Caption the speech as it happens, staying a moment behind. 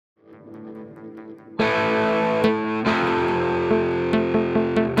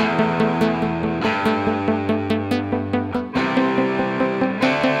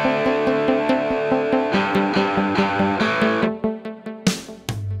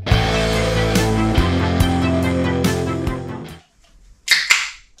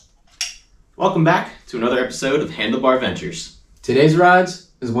Welcome back to another episode of Handlebar Ventures. Today's rides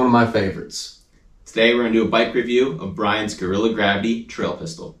is one of my favorites. Today we're going to do a bike review of Brian's Guerrilla Gravity Trail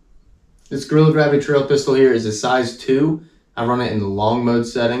Pistol. This Guerrilla Gravity Trail Pistol here is a size 2. I run it in the long mode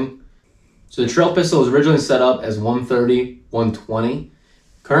setting. So the Trail Pistol was originally set up as 130, 120.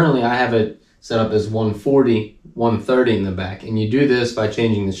 Currently I have it set up as 140, 130 in the back. And you do this by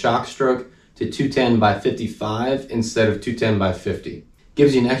changing the shock stroke to 210 by 55 instead of 210 by 50.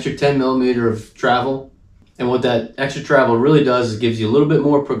 Gives you an extra 10 millimeter of travel. And what that extra travel really does is gives you a little bit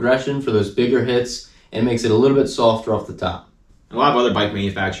more progression for those bigger hits and makes it a little bit softer off the top. A lot of other bike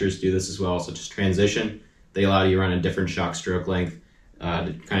manufacturers do this as well, such as Transition. They allow you to run a different shock stroke length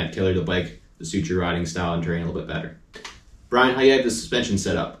to kind of tailor the bike to suit your riding style and terrain a little bit better. Brian, how do you have the suspension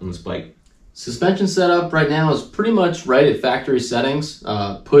set up on this bike? Suspension setup right now is pretty much right at factory settings.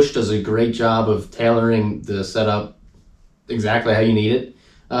 Push does a great job of tailoring the setup exactly how you need it.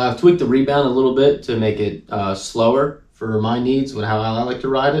 I've tweaked the rebound a little bit to make it slower for my needs with how I like to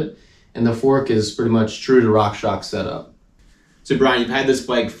ride it. And the fork is pretty much true to Rockshox setup. So Brian, you've had this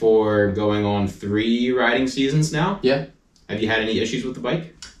bike for going on 3 riding seasons now? Yeah. Have you had any issues with the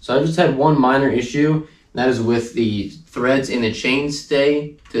bike? So I just had one minor issue, and that is with the threads in the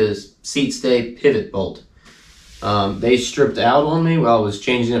chainstay to seat stay pivot bolt. They stripped out on me while I was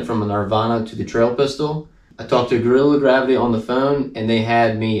changing it from a Nirvana to the Trail Pistol. I talked to Guerrilla Gravity on the phone, and they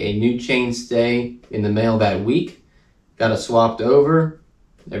had me a new chainstay in the mail that week. Got it swapped over.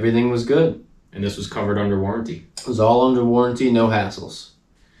 Everything was good. And this was covered under warranty? It was all under warranty, no hassles.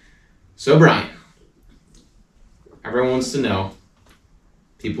 So Brian, everyone wants to know,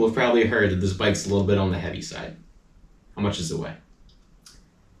 people have probably heard that this bike's a little bit on the heavy side. How much does it weigh?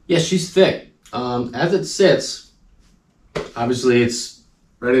 Yeah, she's thick. As it sits, obviously it's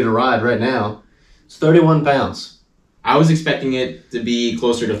ready to ride right now. It's 31 pounds. I was expecting it to be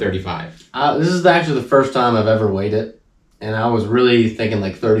closer to 35. This is actually the first time I've ever weighed it, and I was really thinking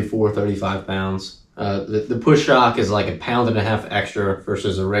like 34, 35 pounds. The push shock is like 1.5 pounds extra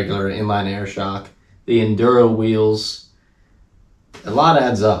versus a regular inline air shock. The Enduro wheels, a lot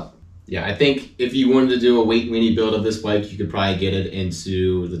adds up. Yeah, I think if you wanted to do a weight weenie build of this bike, you could probably get it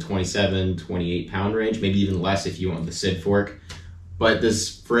into the 27, 28 pound range, maybe even less if you want the SID fork. But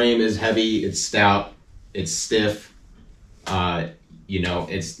this frame is heavy, it's stout, it's stiff.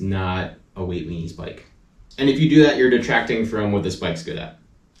 It's not a weight weenies bike. And if you do that, you're detracting from what this bike's good at.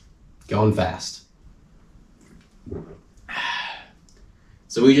 Going fast.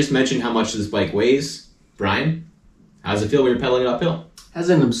 So we just mentioned how much this bike weighs. Brian, how does it feel when you're pedaling it uphill? Has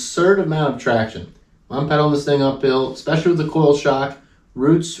an absurd amount of traction. When I'm pedaling this thing uphill, especially with the coil shock,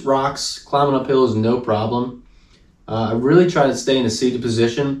 roots, rocks, climbing uphill is no problem. I really try to stay in a seated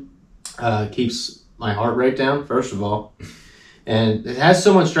position. Keeps my heart rate down, first of all. And it has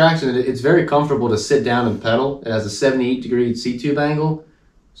so much traction that it's very comfortable to sit down and pedal. It has a 78-degree seat-tube angle.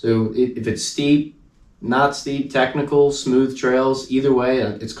 So if it's steep, not steep, technical, smooth trails, either way,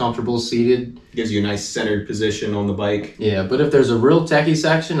 it's comfortable seated. Gives you a nice centered position on the bike. Yeah, but if there's a real techie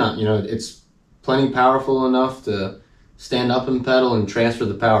section, it's plenty powerful enough to stand up and pedal and transfer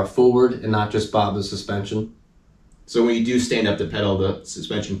the power forward and not just bob the suspension. So when you do stand up to pedal, the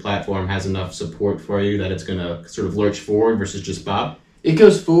suspension platform has enough support for you that it's going to sort of lurch forward versus just bob? It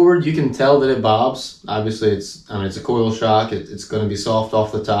goes forward. You can tell that it bobs. Obviously, it's a coil shock. It's going to be soft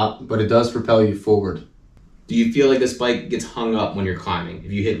off the top, but it does propel you forward. Do you feel like this bike gets hung up when you're climbing?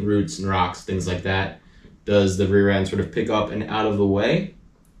 If you hit roots and rocks, things like that, does the rear end sort of pick up and out of the way?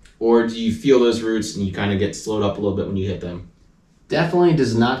 Or do you feel those roots and you kind of get slowed up a little bit when you hit them? Definitely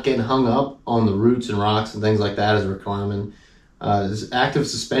does not get hung up on the roots and rocks and things like that as we're climbing. There's active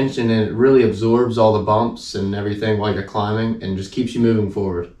suspension and it really absorbs all the bumps and everything while you're climbing and just keeps you moving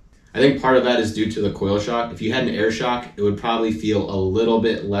forward. I think part of that is due to the coil shock. If you had an air shock, it would probably feel a little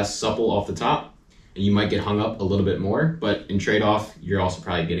bit less supple off the top and you might get hung up a little bit more, but in trade-off, you're also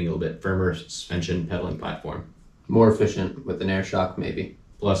probably getting a little bit firmer suspension pedaling platform. More efficient with an air shock, maybe.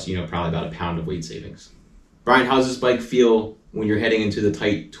 Plus, probably about 1 pound of weight savings. Brian, how does this bike feel when you're heading into the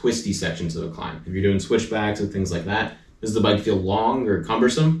tight, twisty sections of a climb? If you're doing switchbacks and things like that, does the bike feel long or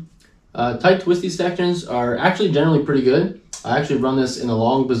cumbersome? Tight, twisty sections are actually generally pretty good. I actually run this in a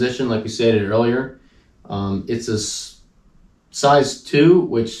long position, like we stated earlier. It's a size 2,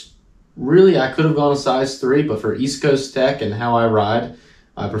 which really I could have gone a size 3, but for East Coast tech and how I ride,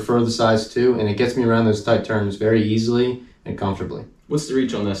 I prefer the size 2, and it gets me around those tight turns very easily and comfortably. What's the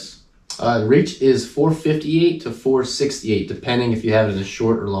reach on this? Reach is 458 to 468, depending if you have it in a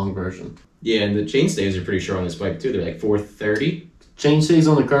short or long version. Yeah, and the chainstays are pretty short on this bike too. They're like 430. Chainstays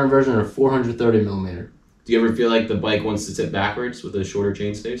on the current version are 430 millimeter. Do you ever feel like the bike wants to tip backwards with the shorter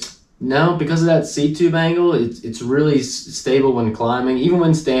chainstays? No, because of that seat tube angle, it's really stable when climbing. Even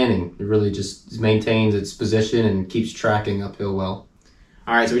when standing, it really just maintains its position and keeps tracking uphill well.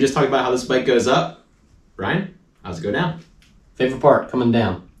 All right, so we just talked about how this bike goes up. Brian, how's it go down? Favorite part, coming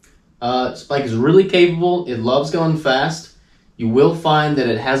down. This bike is really capable. It loves going fast. You will find that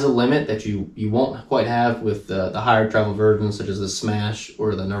it has a limit that you won't quite have with the higher travel versions, such as the Smash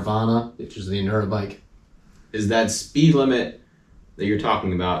or the Nirvana, which is the Enduro bike. Is that speed limit that you're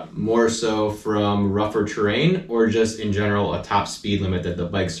talking about more so from rougher terrain, or just in general a top speed limit that the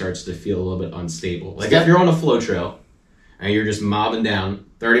bike starts to feel a little bit unstable? Like if you're on a flow trail and you're just mobbing down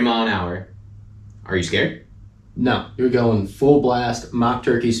 30 mile an hour, are you scared? No, you're going full blast, mock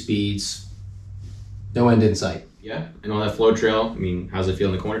turkey speeds, no end in sight. Yeah, and on that flow trail, I mean, how's it feel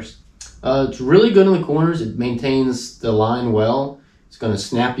in the corners? It's really good in the corners. It maintains the line well. It's going to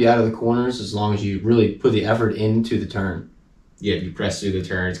snap you out of the corners as long as you really put the effort into the turn. Yeah, if you press through the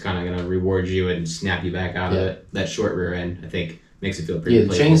turn, it's kind of going to reward you and snap you back out of it. That short rear end, I think, makes it feel pretty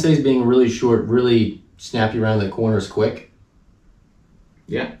the chainstays being really short really snap you around the corners quick.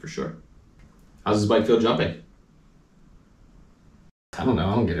 Yeah, for sure. How's this bike feel jumping? I don't know.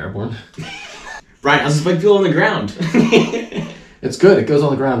 I don't get airborne. Brian, how's this bike feel on the ground? It's good. It goes on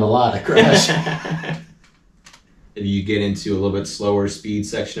the ground a lot. I crash. If you get into a little bit slower speed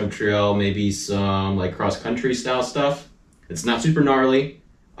section of trail, maybe some like cross-country style stuff, it's not super gnarly.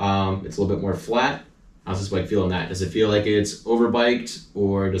 It's a little bit more flat. How's this bike feel in that? Does it feel like it's overbiked,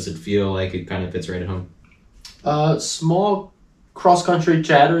 or does it feel like it kind of fits right at home? Small cross-country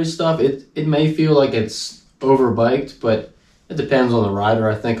chattery stuff, it may feel like it's overbiked, but it depends on the rider,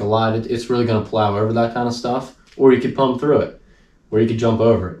 I think, a lot. It's really going to plow over that kind of stuff, or you could pump through it, or you could jump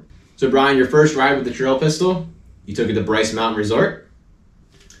over it. So Brian, your first ride with the trail pistol, you took it to Bryce Mountain Resort.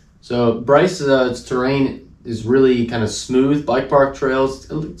 So Bryce, its terrain is really kind of smooth, bike park trails,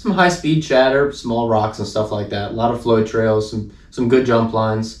 some high-speed chatter, small rocks and stuff like that, a lot of flow trails, some good jump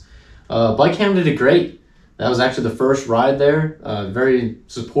lines. Bike Cam did it great. That was actually the first ride there. Very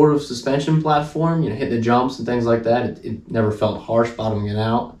supportive suspension platform, hitting the jumps and things like that. It never felt harsh bottoming it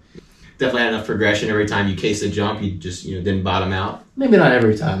out. Definitely had enough progression every time you cased a jump. You just didn't bottom out. Maybe not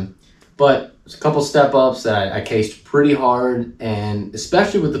every time, but there's a couple step ups that I cased pretty hard, and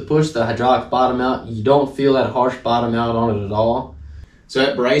especially with the push, the hydraulic bottom out, you don't feel that harsh bottom out on it at all. So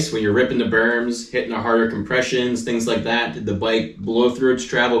at Bryce, when you're ripping the berms, hitting the harder compressions, things like that, did the bike blow through its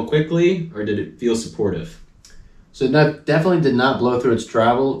travel quickly, or did it feel supportive? So it definitely did not blow through its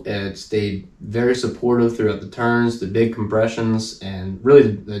travel. It stayed very supportive throughout the turns, the big compressions, and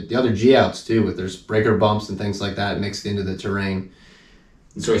really the other G-outs too, with there's breaker bumps and things like that mixed into the terrain.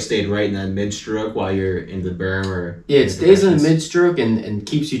 And so it stayed right in that mid-stroke while you're in the berm? Or yeah, it stays in the mid-stroke and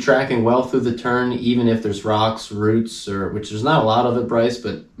keeps you tracking well through the turn, even if there's rocks, roots, which there's not a lot of it, Bryce,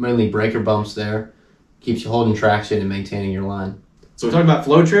 but mainly breaker bumps there. Keeps you holding traction and maintaining your line. So we're talking about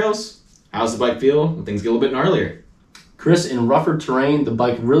flow trails. How's the bike feel when things get a little bit gnarlier? Chris, in rougher terrain, the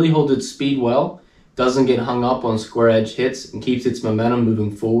bike really holds its speed well, doesn't get hung up on square edge hits, and keeps its momentum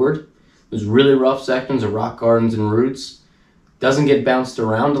moving forward. There's really rough sections of rock gardens and roots, doesn't get bounced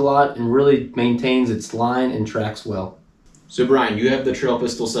around a lot, and really maintains its line and tracks well. So Brian, you have the trail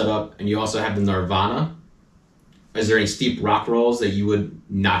pistol set up, and you also have the Nirvana. Is there any steep rock rolls that you would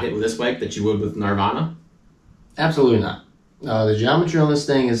not hit with this bike that you would with Nirvana? Absolutely not. The geometry on this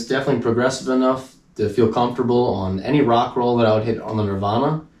thing is definitely progressive enough to feel comfortable on any rock roll that I would hit on the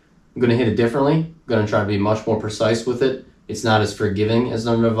Nirvana. I'm going to hit it differently. I'm going to try to be much more precise with it. It's not as forgiving as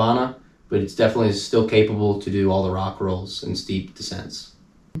the Nirvana, but it's definitely still capable to do all the rock rolls and steep descents.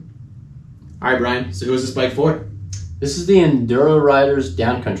 All right, Brian, so who is this bike for? This is the Enduro Rider's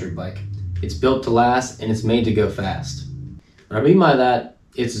downcountry bike. It's built to last, and it's made to go fast. What I mean by that,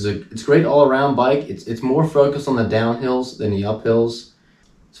 it's a great all-around bike. It's more focused on the downhills than the uphills.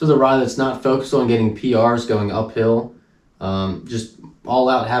 It's for the rider that's not focused on getting PRs going uphill. Just all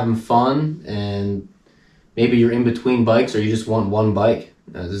out having fun, and maybe you're in between bikes or you just want one bike.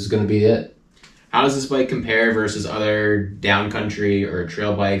 This is going to be it. How does this bike compare versus other downcountry or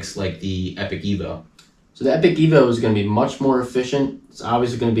trail bikes like the Epic Evo? So the Epic Evo is going to be much more efficient. It's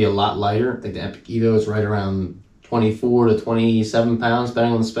obviously going to be a lot lighter. I think the Epic Evo is right around 24 to 27 pounds,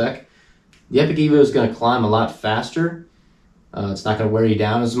 depending on the spec. The Epic Evo is going to climb a lot faster. It's not going to wear you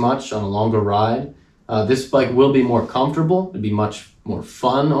down as much on a longer ride. This bike will be more comfortable. It'll be much more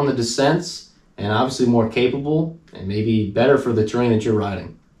fun on the descents, and obviously more capable, and maybe better for the terrain that you're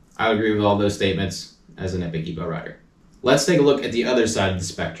riding. I agree with all those statements as an Epic Evo rider. Let's take a look at the other side of the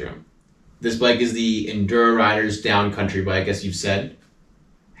spectrum. This bike is the Enduro Rider's downcountry bike, as you've said.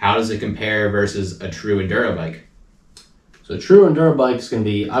 How does it compare versus a true Enduro bike? So So a true enduro bike is going to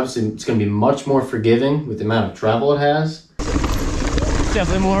be, obviously, it's going to be much more forgiving with the amount of travel it has. It's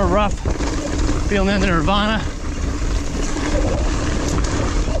definitely more rough, feeling into Nirvana.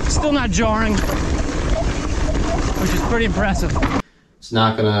 Still not jarring, which is pretty impressive. It's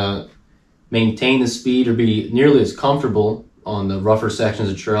not going to maintain the speed or be nearly as comfortable on the rougher sections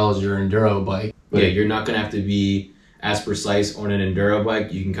of trail as your enduro bike. Yeah, you're not going to have to be as precise on an enduro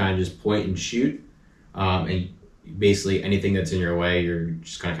bike. You can kind of just point and shoot, and basically anything that's in your way, you're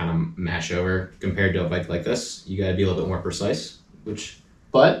just going to kind of mash over. Compared to a bike like this, you got to be a little bit more precise.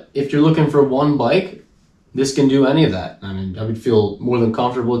 But if you're looking for one bike, this can do any of that. I mean, I would feel more than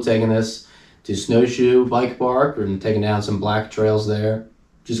comfortable taking this to Snowshoe Bike Park and taking down some black trails there.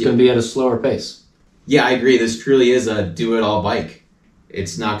 Just going to be at a slower pace. Yeah, I agree. This truly is a do-it-all bike.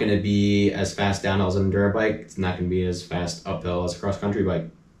 It's not going to be as fast downhill as an enduro bike. It's not going to be as fast uphill as a cross-country bike.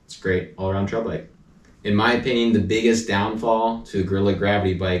 It's a great all-around trail bike. In my opinion, the biggest downfall to Guerrilla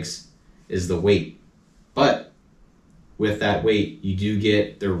gravity bikes is the weight. But with that weight, you do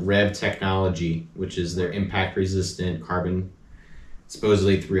get the Rev technology, which is their impact-resistant carbon,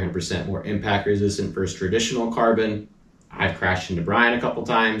 supposedly 300% more impact-resistant versus traditional carbon. I've crashed into Brian a couple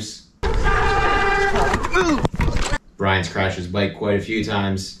times. Brian's crashed his bike quite a few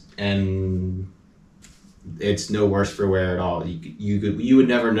times, and it's no worse for wear at all. You would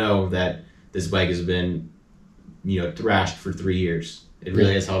never know that this bike has been, thrashed for 3 years. It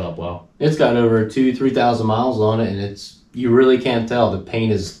really has held up well. It's got over 3,000 miles on it, and you really can't tell. The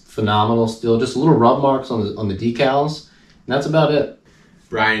paint is phenomenal still. Just little rub marks on the decals, and that's about it.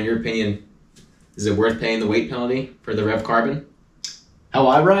 Brian, in your opinion, is it worth paying the weight penalty for the Rev Carbon? How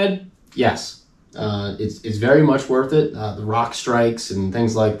I ride? Yes. It's very much worth it. The rock strikes and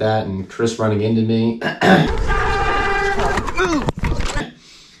things like that, and Chris running into me.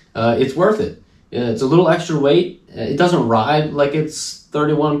 It's worth it. It's a little extra weight. It doesn't ride like it's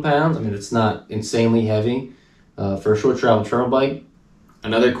 31 pounds. I mean, it's not insanely heavy for a short travel bike.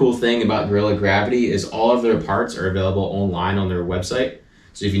 Another cool thing about Guerrilla Gravity is all of their parts are available online on their website.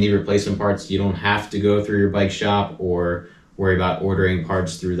 So if you need replacement parts, you don't have to go through your bike shop or worry about ordering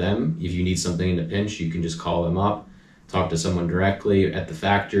parts through them. If you need something in a pinch, you can just call them up, talk to someone directly at the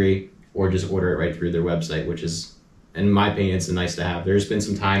factory, or just order it right through their website, which is, in my opinion, it's nice to have. There's been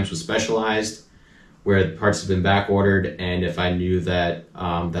some times with Specialized where the parts have been back ordered, and if I knew that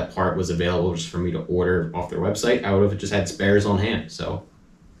that part was available just for me to order off their website, I would have just had spares on hand. So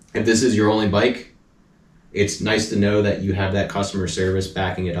if this is your only bike, it's nice to know that you have that customer service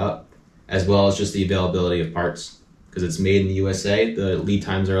backing it up, as well as just the availability of parts. Because it's made in the USA, the lead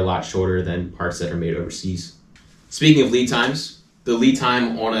times are a lot shorter than parts that are made overseas. Speaking of lead times, the lead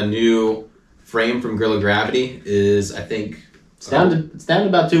time on a new frame from Guerrilla Gravity is, I think... It's down to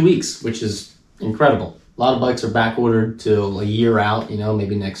about 2 weeks, which is incredible. A lot of bikes are back ordered till a year out,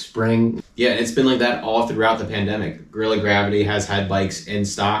 maybe next spring. Yeah, and it's been like that all throughout the pandemic. Guerrilla Gravity has had bikes in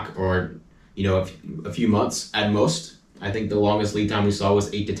stock or, a few months at most. I think the longest lead time we saw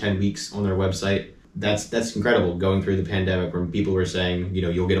was 8 to 10 weeks on their website. That's incredible going through the pandemic when people were saying,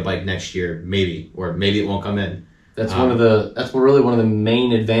 you'll get a bike next year, maybe, or maybe it won't come in. That's really one of the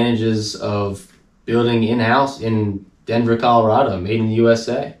main advantages of building in-house in Denver, Colorado, made in the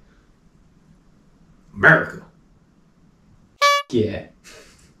USA. America. Yeah.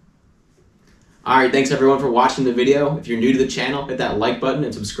 All right, thanks everyone for watching the video. If you're new to the channel, hit that like button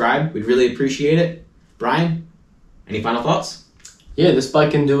and subscribe. We'd really appreciate it. Brian, any final thoughts? Yeah, this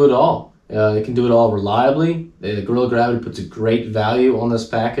bike can do it all. It can do it all reliably. The Guerrilla Gravity puts a great value on this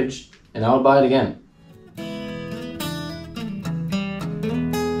package, and I would buy it again.